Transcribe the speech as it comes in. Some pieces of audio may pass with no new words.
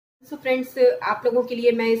So friends, आप लोगों के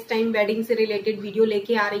लिए मैं इस टाइम वेडिंग से रिलेटेड वीडियो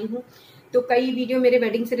लेके आ रही हूँ। तो कई वीडियो मेरे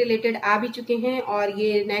वेडिंग से रिलेटेड आ भी चुके हैं और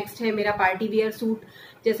ये नेक्स्ट है मेरा पार्टी वेयर सूट।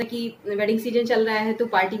 जैसा कि वेडिंग सीजन चल रहा है तो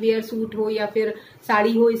पार्टी वेयर सूट हो या फिर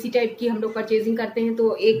साड़ी हो, इसी टाइप की हम लोग परचेजिंग करते हैं।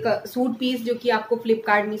 तो एक सूट पीस जो कि आपको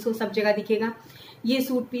फ्लिपकार्ट, मीशो सब जगह दिखेगा, ये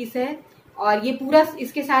सूट पीस है। और ये पूरा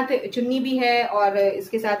इसके साथ चुन्नी भी है और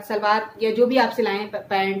इसके साथ सलवार या जो भी आप सिलाएं,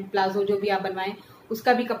 पैंट प्लाजो जो भी आप बनवाएं,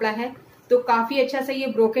 उसका भी कपड़ा है। तो काफी अच्छा सा ये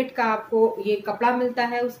ब्रोकेट का आपको ये कपड़ा मिलता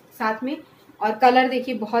है उस साथ में। और कलर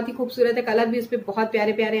देखिए बहुत ही खूबसूरत है, कलर भी उस पर बहुत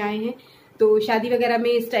प्यारे प्यारे आए हैं। तो शादी वगैरह में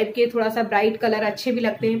इस टाइप के थोड़ा सा ब्राइट कलर अच्छे भी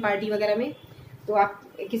लगते हैं पार्टी वगैरह में। तो आप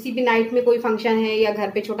किसी भी नाइट में कोई फंक्शन है या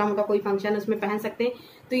घर पे छोटा मोटा कोई फंक्शन, उसमें पहन सकते हैं।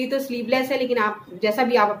 तो ये तो स्लीवलेस है, लेकिन आप जैसा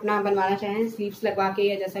भी आप अपना बनवाना चाहें, स्लीव्स लगवा के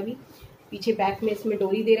या जैसा भी। पीछे बैक में इसमें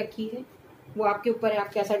डोरी दे रखी है, वो आपके ऊपर है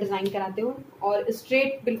आप कैसा डिजाइन कराते हो। और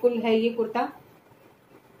स्ट्रेट बिल्कुल है ये कुर्ता।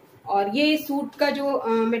 और ये सूट का जो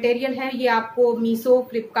मटेरियल है ये आपको मीशो,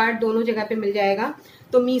 फ्लिपकार्ट दोनों जगह पे मिल जाएगा।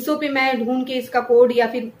 तो मीशो पे मैं ढूंढ के इसका कोड या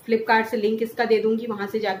फिर फ्लिपकार्ट से लिंक इसका दे दूंगी, वहां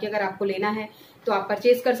से जाके अगर आपको लेना है तो आप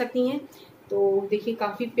परचेज कर सकती हैं। तो देखिए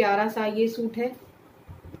काफी प्यारा सा ये सूट है।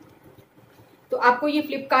 तो आपको ये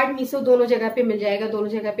फ्लिपकार्ट, मीशो दोनों जगह पे मिल जाएगा, दोनों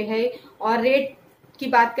जगह पे है। और रेट की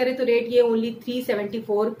बात करें तो रेट ये ओनली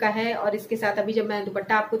 374 का है। और इसके साथ अभी जब मैं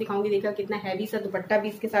दुपट्टा आपको दिखाऊंगी, देखा कितना हैवी सा दुपट्टा भी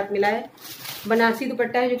इसके साथ मिला है। बनारसी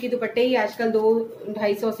दुपट्टा है, जो कि दुपट्टे ही आजकल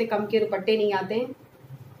 200-250 से कम के दुपट्टे नहीं आते हैं।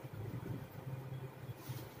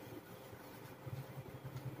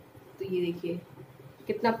 तो ये देखिए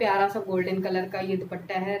कितना प्यारा सा गोल्डन कलर का ये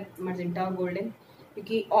दुपट्टा है, मजेंटा और गोल्डन।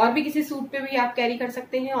 क्योंकि और भी किसी सूट पे भी आप कैरी कर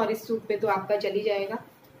सकते हैं और इस सूट पे तो आपका चल ही जाएगा।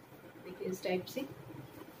 देखिए इस टाइप से,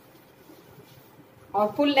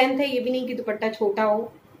 और फुल लेंथ है, ये भी नहीं कि दुपट्टा छोटा हो।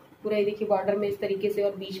 पूरा ये देखिए बॉर्डर में इस तरीके से,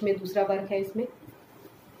 और बीच में दूसरा वर्क है इसमें।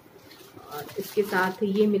 और इसके साथ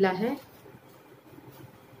ये मिला है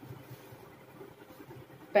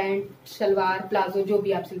पैंट, सलवार, प्लाजो जो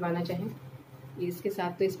भी आप सिलवाना चाहें, ये इसके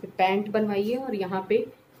साथ। तो इस पे पैंट बनवाइए और यहाँ पे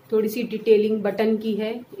थोड़ी सी डिटेलिंग बटन की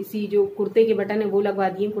है, इसी जो कुर्ते के बटन है वो लगवा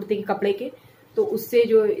दिए कुर्ते के कपड़े के। तो उससे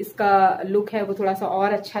जो इसका लुक है वो थोड़ा सा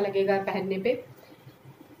और अच्छा लगेगा पहनने पे।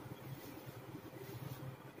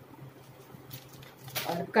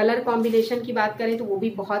 और कलर कॉम्बिनेशन की बात करें तो वो भी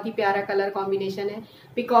बहुत ही प्यारा कलर कॉम्बिनेशन है।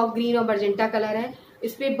 पिकॉक ग्रीन और मजेंटा कलर है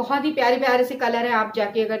इस पे, बहुत ही प्यारे प्यारे से कलर है। आप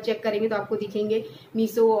जाके अगर चेक करेंगे तो आपको दिखेंगे,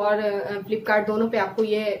 मीशो और फ्लिपकार्ट दोनों पे आपको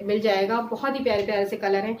ये मिल जाएगा। बहुत ही प्यारे प्यारे से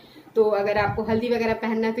कलर हैं। तो अगर आपको हल्दी वगैरह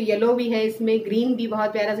पहनना है तो येलो भी है इसमें, ग्रीन भी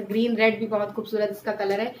बहुत प्यारा सा, ग्रीन रेड भी बहुत खूबसूरत इसका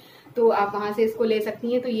कलर है। तो आप वहां से इसको ले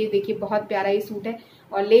सकती हैं। तो ये देखिए बहुत प्यारा ये सूट है,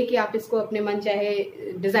 और लेके आप इसको अपने मन चाहे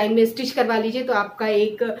डिजाइन में स्टिच करवा लीजिए। तो आपका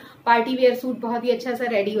एक पार्टी वेयर सूट बहुत ही अच्छा सा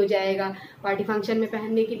रेडी हो जाएगा पार्टी फंक्शन में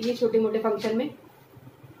पहनने के लिए। छोटे मोटे फंक्शन में,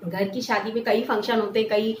 घर की शादी में कई फंक्शन होते हैं,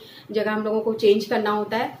 कई जगह हम लोगों को चेंज करना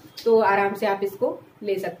होता है, तो आराम से आप इसको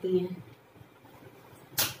ले सकती हैं।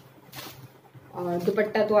 और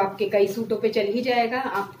दुपट्टा तो आपके कई सूटों पे चल ही जाएगा।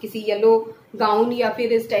 आप किसी येलो गाउन या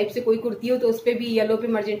फिर इस टाइप से कोई कुर्ती हो तो उस पे भी येलो पे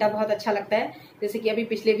मर्जेंटा बहुत अच्छा लगता है। जैसे कि अभी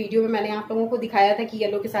पिछले वीडियो में मैंने आप लोगों को दिखाया था कि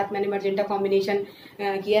येलो के साथ मैंने मर्जेंटा कॉम्बिनेशन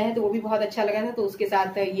किया है, तो वो भी बहुत अच्छा लगा था। तो उसके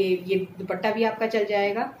साथ ये दुपट्टा भी आपका चल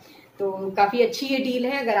जाएगा। तो काफी अच्छी ये डील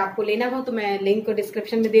है। अगर आपको लेना हो तो मैं लिंक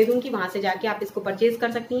डिस्क्रिप्शन में दे दूंगी, वहां से जाके आप इसको परचेज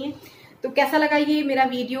कर सकती हैं। तो कैसा लगा ये मेरा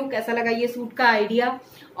वीडियो, कैसा लगा ये सूट का आइडिया?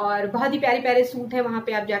 और बहुत ही प्यारे प्यारे सूट है, वहां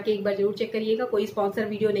पे आप जाके एक बार जरूर चेक करिएगा। कोई स्पॉन्सर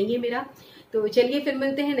वीडियो नहीं है मेरा। तो चलिए फिर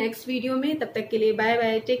मिलते हैं नेक्स्ट वीडियो में, तब तक के लिए बाय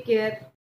बाय, टेक केयर।